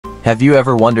Have you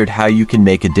ever wondered how you can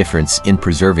make a difference in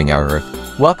preserving our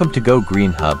Earth? Welcome to Go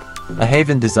Green Hub, a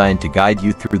haven designed to guide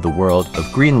you through the world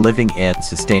of green living and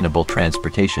sustainable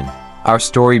transportation. Our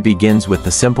story begins with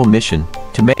the simple mission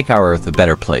to make our Earth a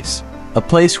better place. A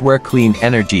place where clean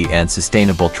energy and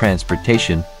sustainable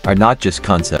transportation are not just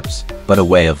concepts, but a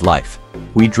way of life.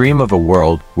 We dream of a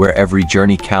world where every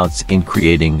journey counts in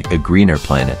creating a greener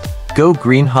planet. Go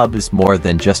Green Hub is more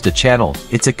than just a channel,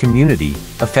 it's a community,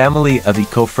 a family of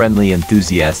eco-friendly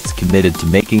enthusiasts committed to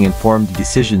making informed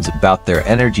decisions about their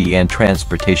energy and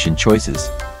transportation choices.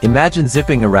 Imagine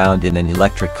zipping around in an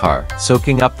electric car,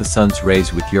 soaking up the sun's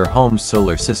rays with your home's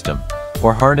solar system,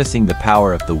 or harnessing the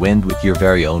power of the wind with your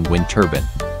very own wind turbine.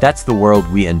 That's the world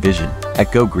we envision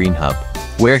at Go Green Hub.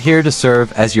 We're here to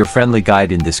serve as your friendly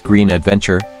guide in this green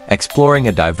adventure, exploring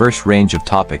a diverse range of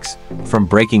topics, from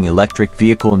breaking electric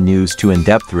vehicle news to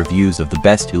in-depth reviews of the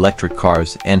best electric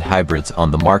cars and hybrids on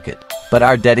the market. But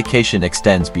our dedication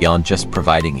extends beyond just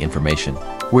providing information.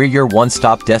 We're your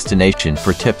one-stop destination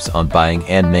for tips on buying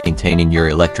and maintaining your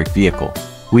electric vehicle.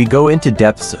 We go into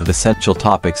depths of essential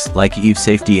topics like EV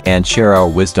safety and share our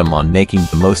wisdom on making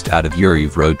the most out of your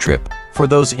EV road trip. For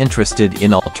those interested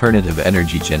in alternative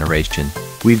energy generation,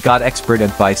 we've got expert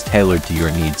advice tailored to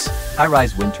your needs.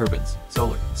 High-rise wind turbines,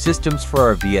 solar systems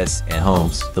for RVs and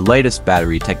homes, the latest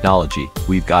battery technology,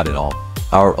 we've got it all.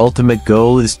 Our ultimate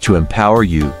goal is to empower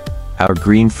you, our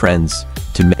green friends,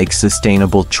 to make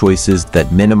sustainable choices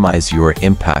that minimize your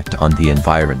impact on the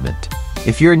environment.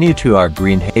 If you're new to our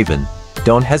green haven,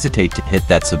 don't hesitate to hit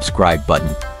that subscribe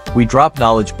button. We drop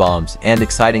knowledge bombs and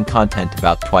exciting content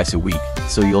about twice a week,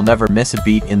 so you'll never miss a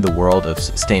beat in the world of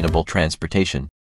sustainable transportation.